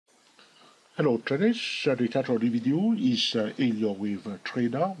Hello traders, the title of the video is Elliott with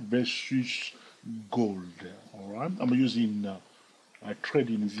trader versus gold. Alright, I'm using a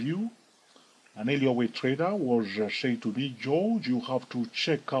trading view. An Elliott with trader was saying to me, George, you have to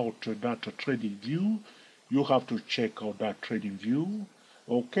check out that trading view. You have to check out that trading view.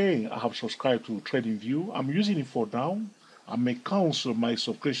 Okay, I have subscribed to trading view. I'm using it for now. I may cancel my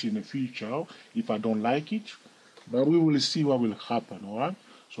subscription in the future if I don't like it, but we will see what will happen. Alright.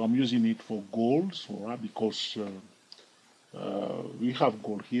 So I'm using it for gold, right? Because we have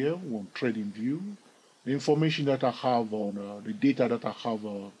gold here on trading view. The information that I have on the data that I have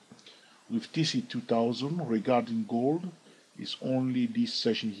with TC2000 regarding gold is only this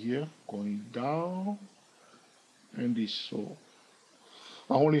section here going down and this. So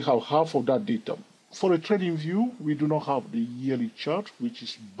I only have half of that data. For the trading view, we do not have the yearly chart, which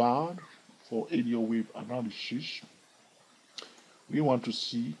is bad for Elliott wave analysis. We want to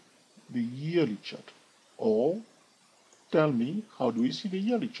see the yearly chart, or tell me how do we see the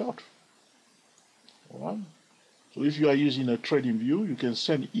yearly chart. All right. So if you are using a trading view, you can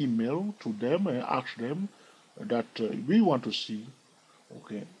send email to them and ask them that we want to see,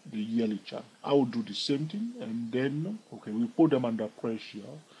 okay, the yearly chart. I will do the same thing, and then okay, we put them under pressure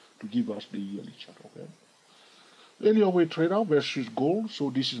to give us the yearly chart. Okay. Elliott wave trader versus gold. So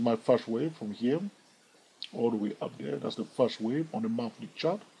this is my first wave from here all the way up there. That's the first wave on the monthly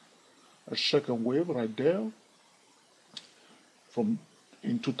chart. A second wave right there. From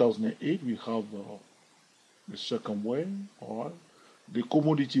in 2008, we have the second wave. All right. The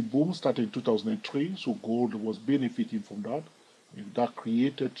commodity boom started in 2003, so gold was benefiting from that. And that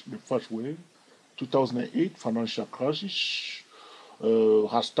created the first wave. 2008 financial crisis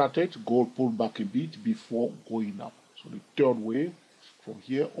has started. Gold pulled back a bit before going up. So the third wave from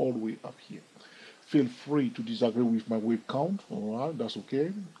here all the way up here. Feel free to disagree with my wave count, all right, that's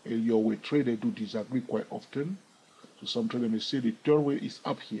okay. Elliott wave traders do disagree quite often. So some traders may say the third wave is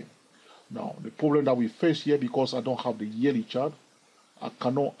up here. Now, the problem that we face here, because I don't have the yearly chart, I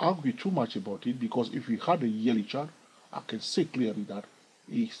cannot argue too much about it, because if we had the yearly chart, I can say clearly that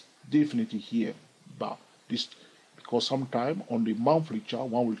it's definitely here. But this, because sometimes on the monthly chart,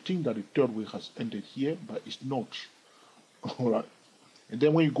 one will think that the third wave has ended here, but it's not. All right. And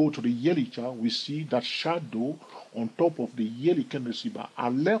then when you go to the yearly chart, we see that shadow on top of the yearly candlestick bar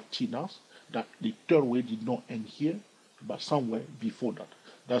alerting us that the third wave did not end here, but somewhere before that.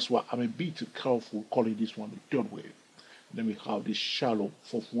 That's why I'm a bit careful calling this one the third wave. Then we have this shallow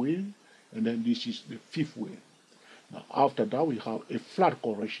fourth wave, and then this is the fifth wave. Now after that, we have a flat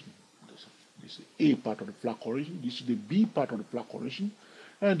correction. This is A part of the flat correction, this is the B part of the flat correction,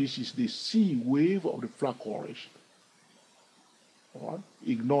 and this is the C wave of the flat correction. All right.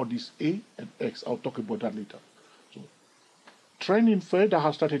 Ignore this A and X. I'll talk about that later. So, trending Fed that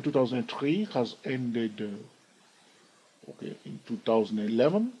has started in 2003 has ended okay, in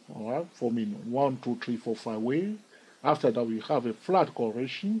 2011. All right, forming 1, 2, 3, 4, 5 wave. After that, we have a flat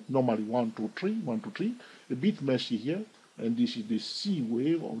correction, normally 1, 2, 3, 1, 2, 3. A bit messy here, and this is the C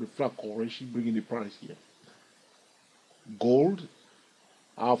wave of the flat correction, bringing the price here. Gold,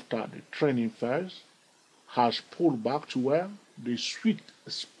 after the trending phase, has pulled back to where? The sweet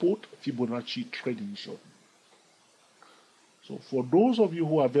spot Fibonacci trading zone. So for those of you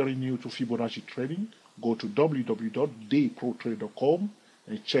who are very new to Fibonacci trading, go to www.dayprotrade.com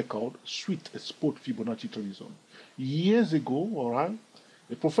and check out sweet spot Fibonacci trading zone. Years ago, all right,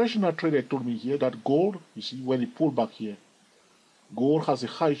 a professional trader told me here that gold, you see, when it pulled back here, gold has a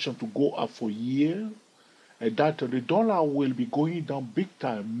high chance to go up for years, and that the dollar will be going down big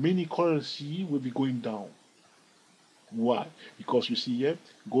time. Many currency will be going down. Why? Because you see here,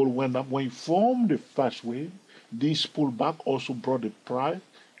 gold went up when it formed the first wave. This pullback also brought the price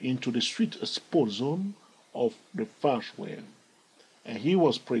into the sweet spot zone of the first wave. And he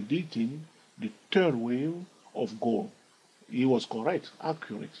was predicting the third wave of gold. He was correct,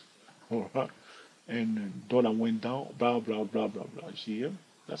 accurate. All right. And dollar went down, blah, blah, blah, blah, blah. You see here?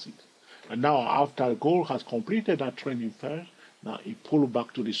 That's it. And now after gold has completed that trending phase, now it pulled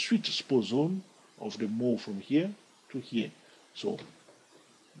back to the sweet spot zone of the move from here to here. So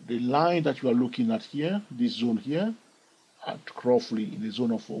the line that you are looking at here, this zone here, at roughly in the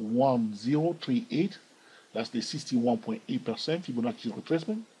zone of 1038, that's the 61.8% Fibonacci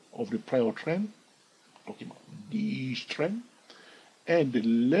retracement of the prior trend, talking about this trend, and the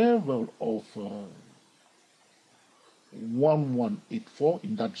level of 1184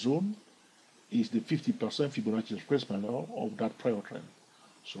 in that zone is the 50% Fibonacci retracement level of that prior trend.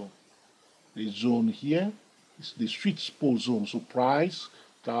 So the zone here is the sweet spot zone. So price,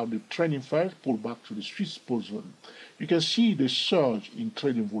 the trending phase pull back to the sweet spot zone. You can see the surge in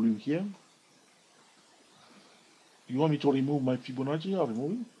trading volume here. You want me to remove my Fibonacci? I'll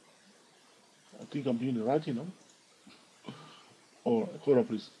remove it. I think I'm doing the right thing now. All right, hold on,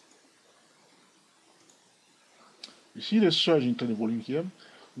 please. You see the surge in trading volume here?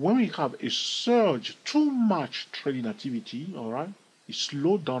 When we have a surge, too much trading activity, all right, it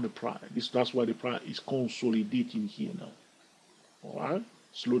slowed down the price. That's why the price is consolidating here now. All right,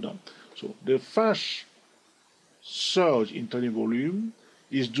 slow down. So the first surge in trading volume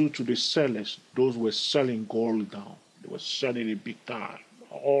is due to the sellers. Those were selling gold down. They were selling it big time.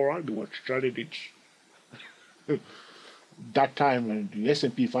 All right, they were selling it. That time, the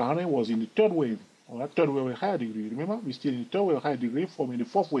S&P 500 was in the third wave. All right, third wave high degree. Remember, we're still in the third wave high degree, forming the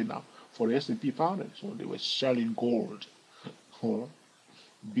fourth wave now for the S&P 500. So they were selling gold. All right,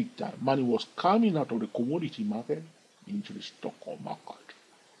 big time. Money was coming out of the commodity market into the stock market.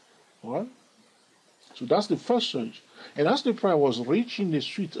 All right. So that's the first surge. And as the price was reaching the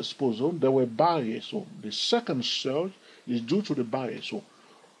sweet spot zone, there were buyers. So the second surge is due to the buyers. So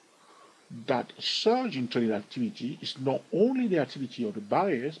that surge in trading activity is not only the activity of the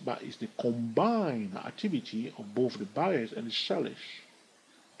buyers, but it's the combined activity of both the buyers and the sellers.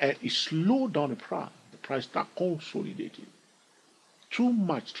 And it slowed down the price. The price started consolidating. Too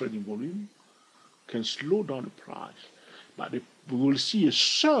much trading volume can slow down the price. But we will see a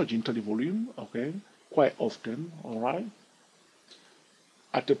surge in trading volume, okay, quite often, all right,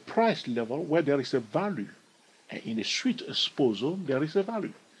 at a price level where there is a value. And in the sweet spot zone, there is a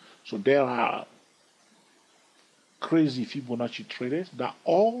value. So there are crazy Fibonacci traders that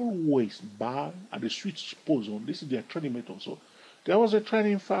always buy at the sweet spot zone. This is their trading method. So there was a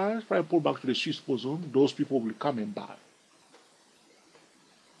trading fast, price pull back to the sweet spot zone, those people will come and buy.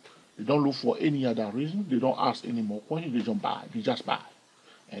 They don't look for any other reason. They don't ask any more questions. They don't buy. They just buy.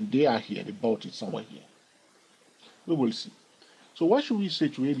 And they are here. They bought it somewhere here. We will see. So what should we say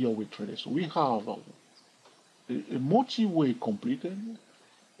to area weight traders? So we have a multi-way completed,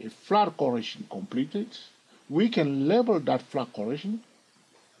 a flat correction completed. We can label that flat correction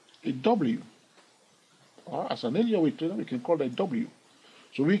a W. Or as an area weight trader, we can call that W.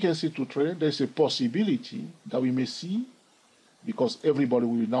 So we can see to trade, there's a possibility that we may see, because everybody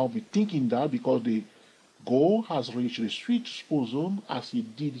will now be thinking that because the gold has reached the sweet spot zone as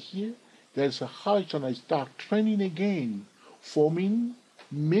it did here, there's a high chance I start trending again, forming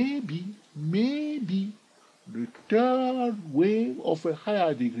maybe the third wave of a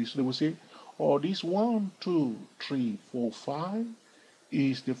higher degree. So they will say, oh, this 1, 2, 3, 4, 5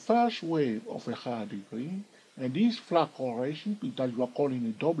 is the first wave of a higher degree, and this flat correction that you are calling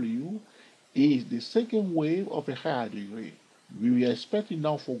a W is the second wave of a higher degree. We are expecting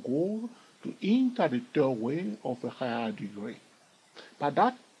now for gold to enter the third wave of a higher degree. But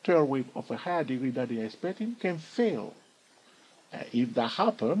that third wave of a higher degree that they are expecting can fail. If that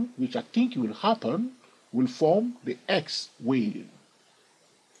happens, which I think will happen, will form the X wave.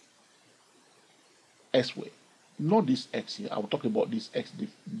 S wave. Not this X here. I will talk about this X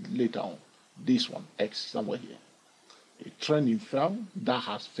later on. This one, X, somewhere here. A trending fell, that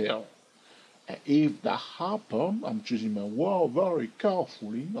has failed. And if that happens, I'm choosing my word very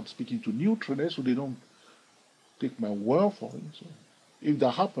carefully. I'm speaking to new traders so they don't take my word for it. So if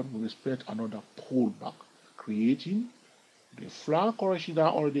that happens, we expect another pullback, creating the flat correction that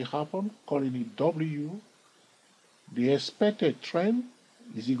already happened, calling it W. The expected trend,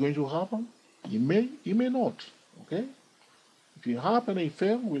 is it going to happen? It may not. Okay? If it happens and it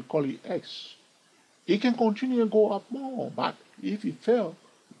fails, we'll call it X. It can continue and go up more, but if it fails,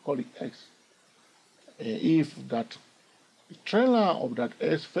 we call it X. If that trend line of that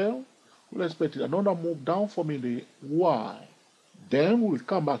S fell, we'll expect another move down forming the Y. Then we'll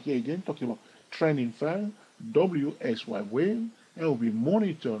come back here again talking about trending fell, WXY wave, and we'll be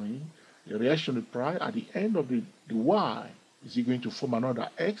monitoring the reaction of the price at the end of the Y. Is it going to form another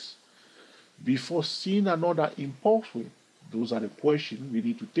X before seeing another impulse wave? Those are the questions we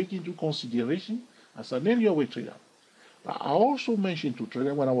need to take into consideration as an area weight trader. But I also mentioned to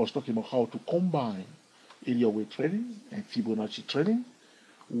traders when I was talking about how to combine area weight trading and Fibonacci trading.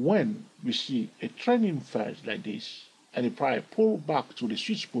 When we see a trending phase like this and the price pull back to the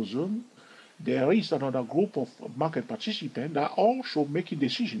sweet spot zone, there is another group of market participants that are also making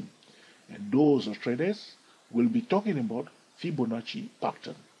decisions. And those traders will be talking about Fibonacci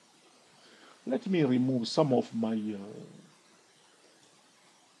pattern. Let me remove some of my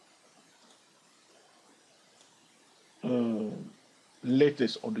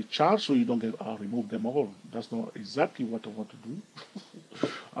letters on the chart so you don't get remove them all. That's not exactly what I want to do.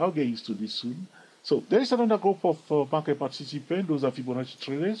 I'll get used to this soon. So there is another group of market participants. Those are Fibonacci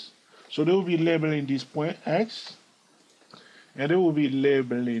traders. So they will be labeling this point X, and they will be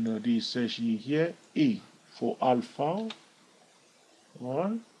labeling this section here A. for alpha,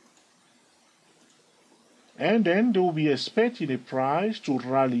 right? And then they will be expecting the price to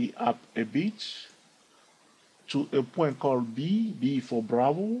rally up a bit to a point called B for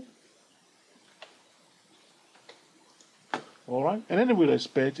Bravo. All right, and then they will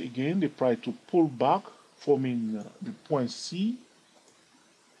expect again the price to pull back, forming the point C.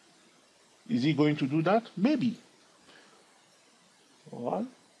 Is he going to do that? Maybe. All right,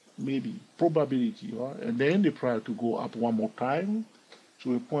 maybe, probability. All right, and then the price to go up one more time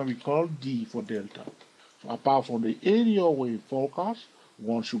to a point we call D for delta. So apart from the area wave forecast,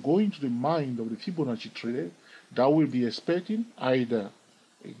 once you go into the mind of the Fibonacci trader, that will be expecting either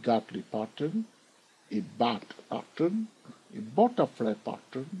a Gartley pattern, a bat pattern, a butterfly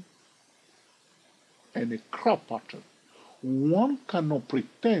pattern, and a crab pattern. One cannot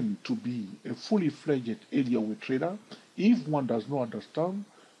pretend to be a fully fledged area wave trader if one does not understand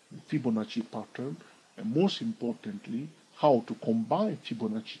the Fibonacci pattern, and most importantly, how to combine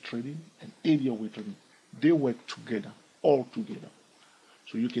Fibonacci trading and area wave trading. They work together, all together.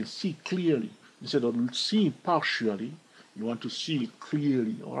 So you can see clearly. Instead of seeing partially, you want to see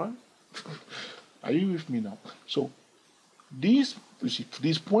clearly, all right? Are you with me now? So this, you see,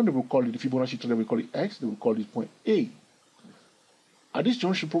 this point, they will call it the Fibonacci trend, we call it X, they will call this point A. At this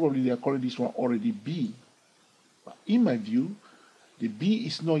junction, probably they are calling this one already B. But in my view, the B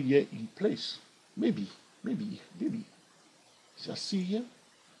is not yet in place. Maybe. Just see here.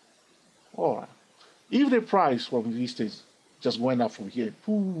 All right. If the price from resistance just went up from here,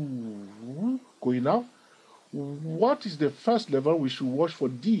 going up, what is the first level we should watch for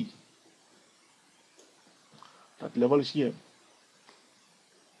D? That level is here.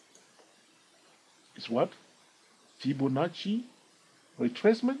 It's what? Fibonacci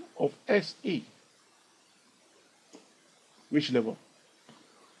retracement of SA. Which level?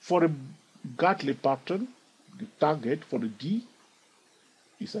 For the Gartley pattern, the target for the D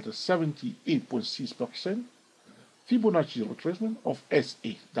is at a 78.6%. Fibonacci retracement of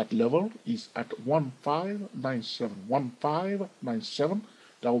SA. That level is at 1597. 1597.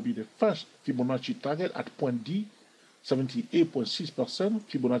 That will be the first Fibonacci target at point D. 78.6%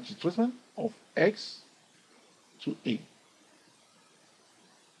 Fibonacci retracement of X to A.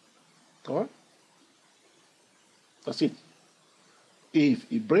 Correct? That's it.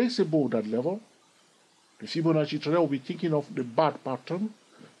 If it breaks above that level, the Fibonacci trader will be thinking of the bat pattern.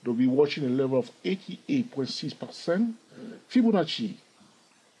 They'll be watching a level of 88.6% Fibonacci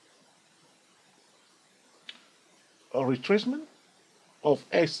a retracement of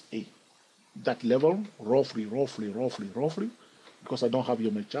SA. That level, roughly, because I don't have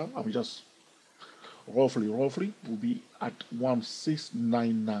your chart, I'm just roughly, will be at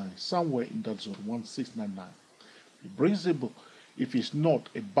 1699, somewhere in that zone, 1699. It brings above. If it's not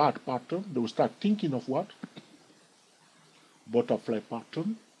a bad pattern, they will start thinking of what? Butterfly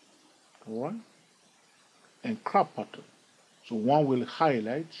pattern, all right, and crab pattern. So one will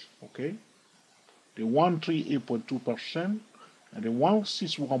highlight, okay, the 138.2% and the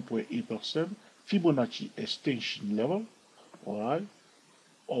 161.8% Fibonacci extension level, all right,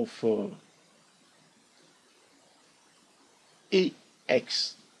 of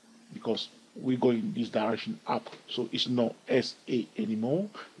AX, because we go in this direction up, so it's not SA anymore,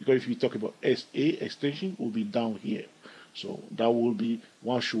 because if you talk about SA extension, it will be down here. So that will be,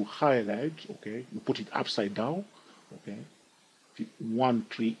 one should highlight, okay, you put it upside down, okay,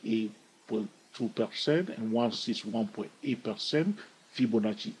 138.2% and 161.8%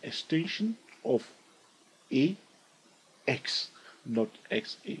 Fibonacci extension of AX, not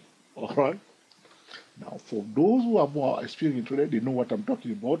XA, all right? Now, for those who are more experienced traders, they know what I'm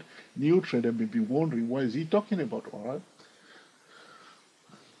talking about. New trader may be wondering, what is he talking about, all right?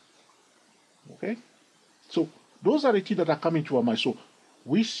 Okay? So, those are the things that are coming to our mind. So,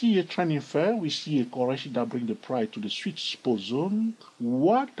 we see a trending fair, we see a correction that brings the price to the sweet spot zone.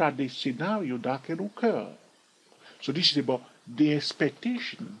 What are the scenarios that can occur? So, this is about the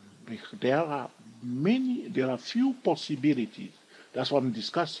expectation. There are few possibilities. That's what I'm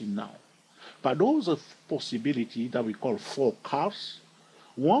discussing now. But those are possibilities that we call forecasts.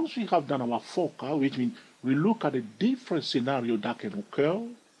 Once we have done our forecast, which means we look at the different scenarios that can occur,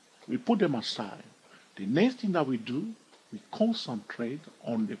 we put them aside. The next thing that we do, we concentrate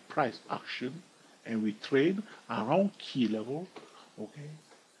on the price action and we trade around key level, okay,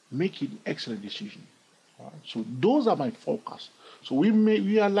 making excellent decisions. Right? So those are my forecasts. So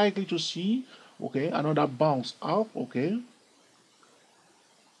we are likely to see, okay, another bounce up, okay,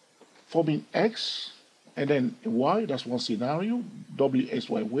 forming X and then Y, that's one scenario,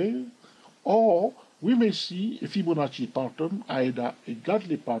 WXY wave, or we may see a Fibonacci pattern, either a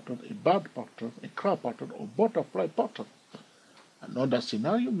godly pattern, a bad pattern, a crab pattern, or butterfly pattern. Another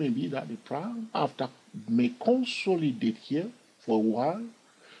scenario may be that the price after may consolidate here for a while.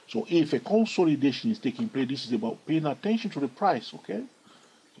 So if a consolidation is taking place, this is about paying attention to the price, okay?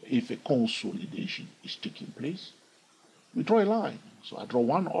 So if a consolidation is taking place, we draw a line. So I draw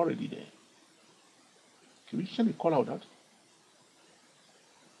one already there. Can we call out that?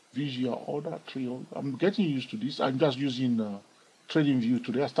 Visual order, tree order. I'm getting used to this. I'm just using trading view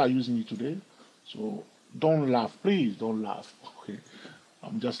today. I start using it today. So don't laugh, please don't laugh. Okay.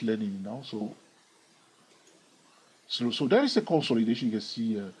 I'm just learning it now. So there is a consolidation you can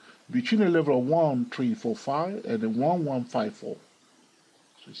see between the level of 1345 and the 1154. So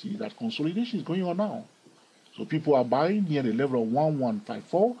you see that consolidation is going on now. So people are buying near the level of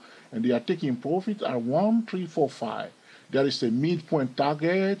 1154 and they are taking profit at 1345. There is a midpoint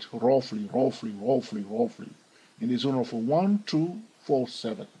target roughly in the zone of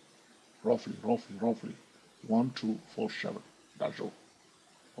 1247. Roughly 1247. That's all.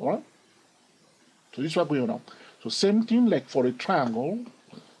 Alright? So this is what's going on now. So same thing like for a triangle.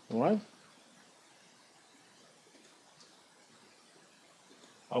 Alright?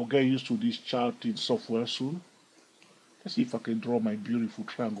 I'll get used to this charting software soon. Let's see if I can draw my beautiful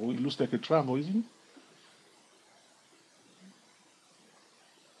triangle. It looks like a triangle, isn't it?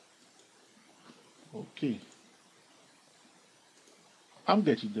 Okay. I'm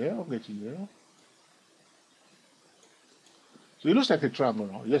getting there. So it looks like a triangle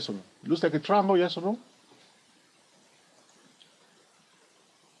now, yes or no? It looks like a triangle, yes or no?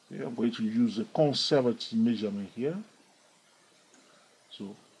 Okay, I'm going to use a conservative measurement here.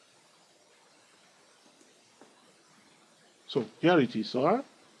 So here it is, alright?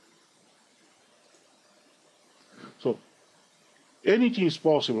 So anything is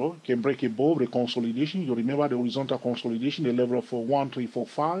possible. You can break above the consolidation. You remember the horizontal consolidation, the level of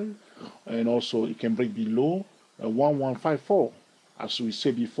 1345, and also it can break below 1154. As we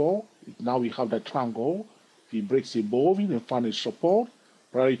said before, now we have that triangle. If it breaks above it and find a support,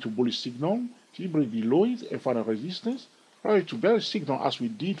 prior to bullish signal. If it breaks below it and find a resistance, prior to bearish signal, as we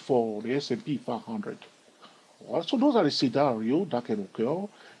did for the S&P 500. So those are the scenarios that can occur.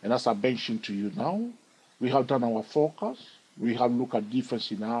 And as I mentioned to you now, we have done our forecast. We have looked at different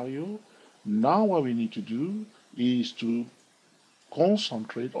scenarios. Now what we need to do is to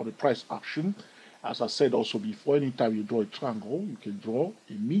concentrate on the price action. As I said also before, anytime you draw a triangle, you can draw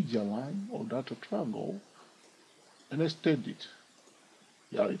a median line on that triangle and extend it.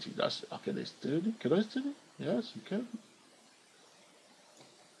 Yeah, I can extend it. Can I extend it? Yes, you can.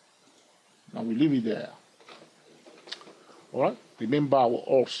 Now we leave it there. Alright, remember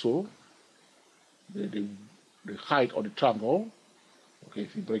also the height of the triangle. Okay,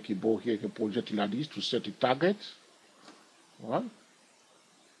 if you break a bow here, you can project it like this to set a target. Alright.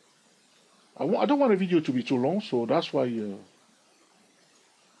 I don't want the video to be too long, so that's why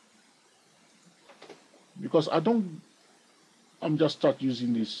because I'm just start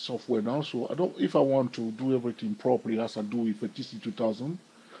using this software now, so if I want to do everything properly as I do with a TC2000,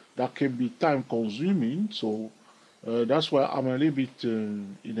 that can be time consuming, so that's why I'm a little bit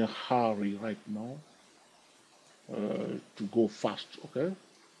in a hurry right now to go fast, okay?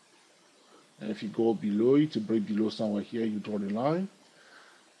 And if you go below it, break below somewhere here, you draw the line,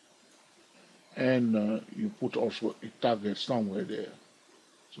 and you put also a target somewhere there.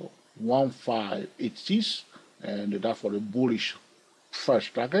 So 1586, and that's for the bullish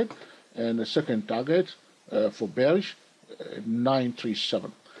first target, and the second target for bearish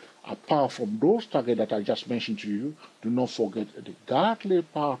 937. Apart from those targets that I just mentioned to you, do not forget the godly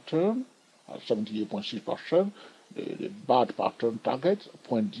pattern at 78.6%, the bad pattern target,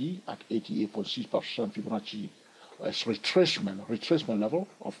 point D at 88.6% Fibonacci retracement level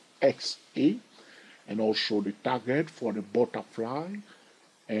of XA, and also the target for the butterfly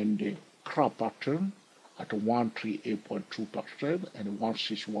and the crab pattern at 138.2% and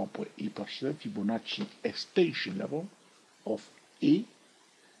 161.8% Fibonacci extension level of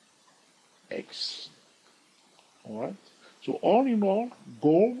AX. Alright, so all in all,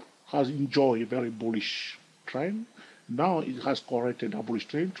 gold has enjoyed a very bullish trend. Now it has corrected a bullish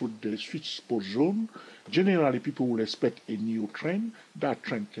trend to the sweet spot zone. Generally, people will expect a new trend. That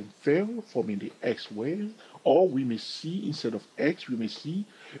trend can fail, forming the X wave, or we may see, instead of X, we may see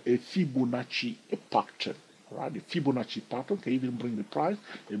a Fibonacci pattern. Right? The Fibonacci pattern can even bring the price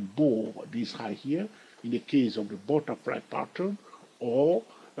above this high here, in the case of the butterfly pattern or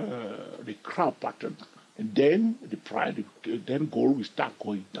the crab pattern. And then the price, then gold will start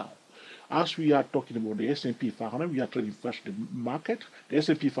going down. As we are talking about the S&P 500, we are trading first the market. The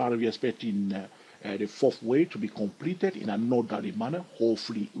S&P 500, we are expecting the fourth way to be completed in an orderly manner.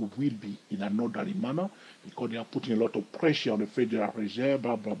 Hopefully, it will be in an orderly manner because they are putting a lot of pressure on the Federal Reserve,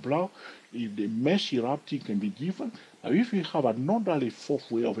 blah, blah, blah. If the mess up, thing can be different. Now, if you have an orderly fourth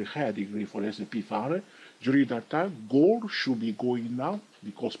way of a higher degree for the S&P 500, during that time, gold should be going up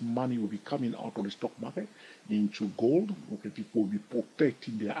because money will be coming out of the stock market into gold. Okay, people will be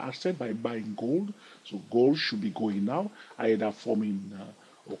protecting their asset by buying gold. So gold should be going now, either forming,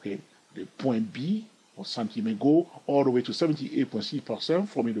 the point B, or something may go all the way to 78.6%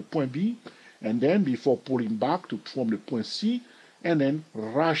 forming the point B, and then before pulling back to form the point C, and then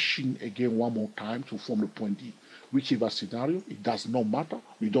rushing again one more time to form the point D. Whichever scenario, it does not matter.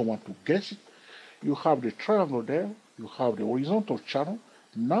 We don't want to guess it. You have the triangle there, you have the horizontal channel.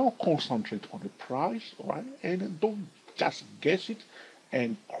 Now concentrate on the price, right? And don't just guess it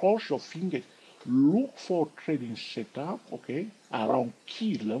and cross your fingers. Look for trading setup, okay, around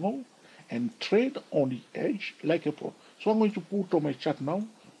key level and trade on the edge like a pro. So I'm going to put on my chart now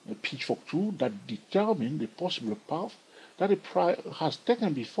a pitchfork tool that determines the possible path that the price has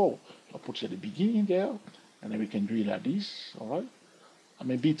taken before. I'll put it at the beginning there, and then we can do it like this, all right? I'm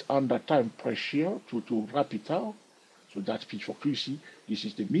a bit under time pressure to wrap it out. So that's pitchfork 2. You see, this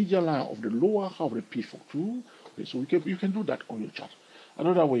is the median line of the lower half of the pitchfork 2. Okay, so you can do that on your chart.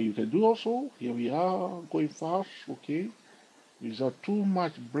 Another way you can do also, here we are going fast, okay. Without too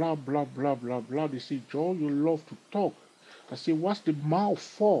much blah, blah, blah, blah, blah. They say, Joe, you love to talk. I say, what's the mouth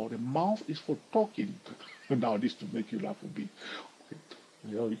for? The mouth is for talking. Now this to make you laugh a bit.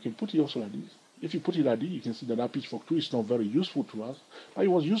 Okay. You can put it also like this. If you put it like this, you can see that our pitchfork 2 is not very useful to us. But it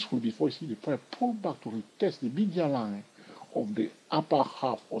was useful before. You see the price pull back to retest the median line of the upper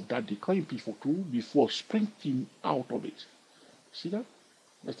half of that decline pitchfork 2 before sprinting out of it. See that?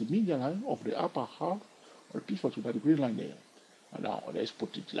 That's the median line of the upper half of the pitchfork 2, that the green line there. And now let's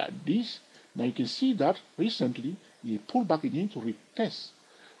put it like this. Now you can see that recently he pulled back again to retest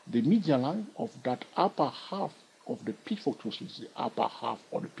the median line of that upper half of the pitchfork 2. So this is the upper half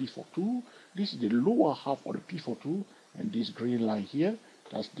of the pitchfork 2. This is the lower half of the pitchfork 2. And this green line here,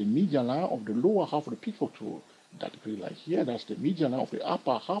 that's the median line of the lower half of the pitchfork 2. That green line here, that's the median line of the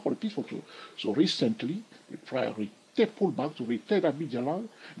upper half of the pitchfork 2. So recently, the prior pull back to retest that median line.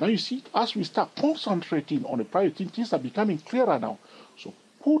 Now you see, as we start concentrating on the prior things are becoming clearer now. So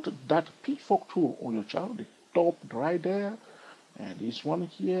put that pitchfork tool on your chart, the top right there, and this one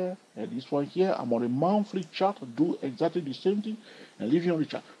here, and this one here. I'm on a monthly chart, do exactly the same thing, and leave it on the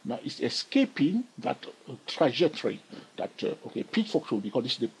chart. Now it's escaping that trajectory, that pitchfork tool, because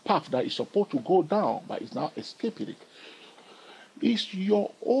this is the path that is supposed to go down, but it's now escaping it. It's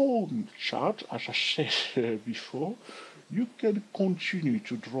your own chart, as I said before. You can continue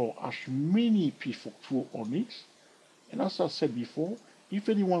to draw as many pitchfork tools on it. And as I said before, if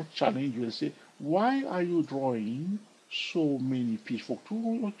anyone challenge you and say, why are you drawing so many pitchfork tools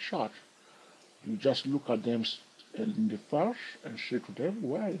on your chart? You just look at them in the flash and say to them,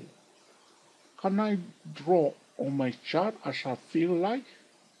 well, can I draw on my chart as I feel like?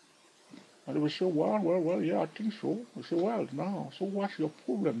 And they will say, well, yeah, I think so. We say, well, now, so what's your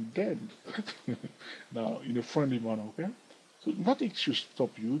problem then? Now, in a friendly manner, okay? So nothing should stop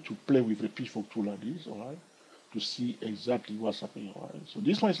you to play with a pitchfork tool like this, all right? To see exactly what's happening, all right? So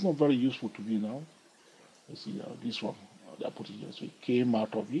this one is not very useful to me now. Let's see, this one, I put it here. So it came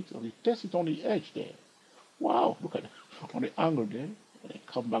out of it, and it tested on the edge there. Wow, look at it. On the angle there, and I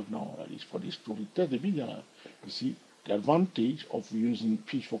come back now, like this, for this to retest the median line. You see, the advantage of using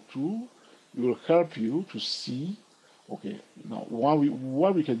pitchfork tool, it will help you to see. Okay, now what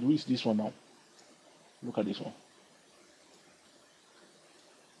we can do is this one now. Look at this one.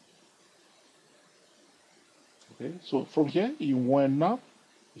 Okay, so from here it went up,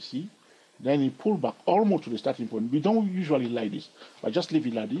 you see, then it pulled back almost to the starting point. We don't usually like this, but just leave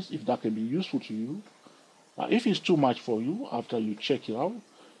it like this if that can be useful to you. If it's too much for you after you check it out,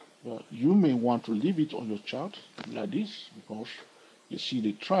 you may want to leave it on your chart like this, because you see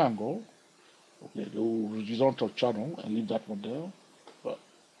the triangle. Okay, the horizontal channel, and leave that one there. But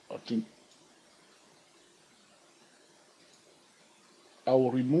I think I will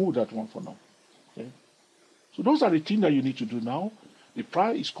remove that one for now. Okay. So those are the things that you need to do now. The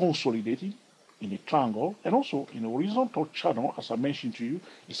price is consolidating in a triangle, and also in a horizontal channel, as I mentioned to you,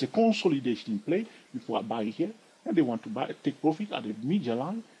 it's a consolidation in play. People are buying here, and they want to buy, take profit at the median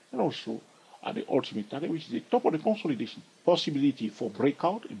line, and also at the ultimate target, which is the top of the consolidation. Possibility for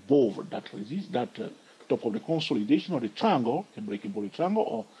breakout above that resist, that top of the consolidation, or the triangle can break above the triangle,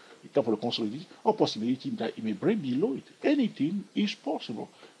 or the top of the consolidation, or possibility that it may break below it. Anything is possible.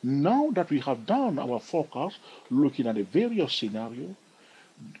 Now that we have done our forecast, looking at the various scenarios,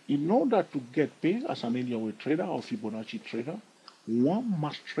 In order to get paid as an area weight trader or Fibonacci trader, one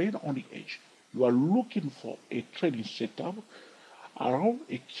must trade on the edge. You are looking for a trading setup around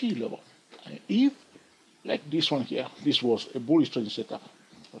a key level. If, like this one here, this was a bullish trading setup,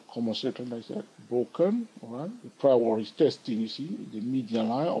 a common setup like that, broken, all right? The prior was testing, you see, the median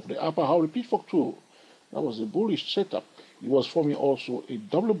line of the upper half of the pitchfork tool. That was a bullish setup. It was forming also a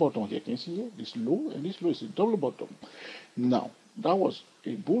double bottom here. Can you see here? This low and this low is a double bottom. Now, that was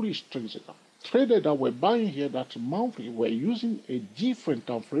a bullish trading setup. Traders that were buying here, that monthly, were using a different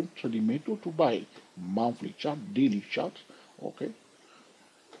time frame trading method to buy monthly chart, daily chart, okay,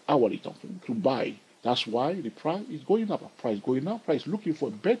 hourly time frame to buy. That's why the price is going up. Price going up. Price looking for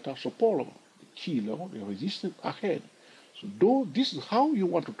a better support level, the key level, the resistance ahead. So, though this is how you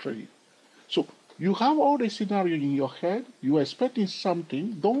want to trade it. So you have all the scenario in your head. You are expecting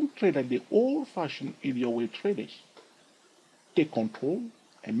something. Don't trade like the old-fashioned area weight traders. Take control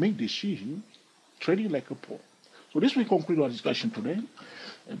and make decisions, trading like a pro. So this will conclude our discussion today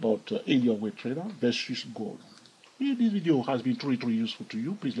about area weight trader versus gold. If this video has been truly useful to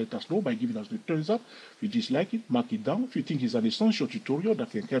you, please let us know by giving us the thumbs up. If you dislike it, mark it down. If you think it's an essential tutorial that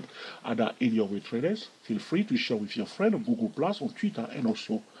can help other area weight traders, feel free to share with your friend on Google+, on Twitter, and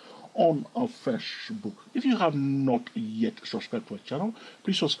also on our Facebook. If you have not yet subscribed to our channel,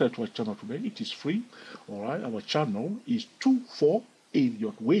 please subscribe to our channel today. It is free. All right, our channel is 24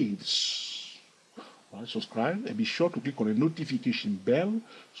 Elliott Waves. All right, subscribe and be sure to click on the notification bell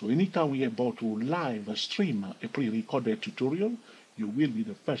so anytime we are about to live stream a pre-recorded tutorial, you will be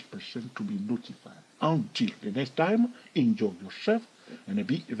the first person to be notified. Until the next time, enjoy yourself and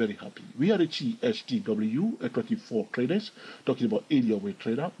be very happy. We are the TSTW 24 traders talking about area weight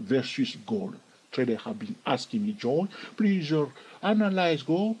trader versus gold. Traders have been asking me, Joy, please analyze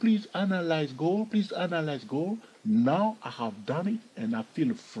gold, please analyze gold, please analyze gold. Now I have done it and I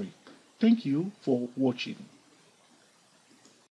feel free. Thank you for watching.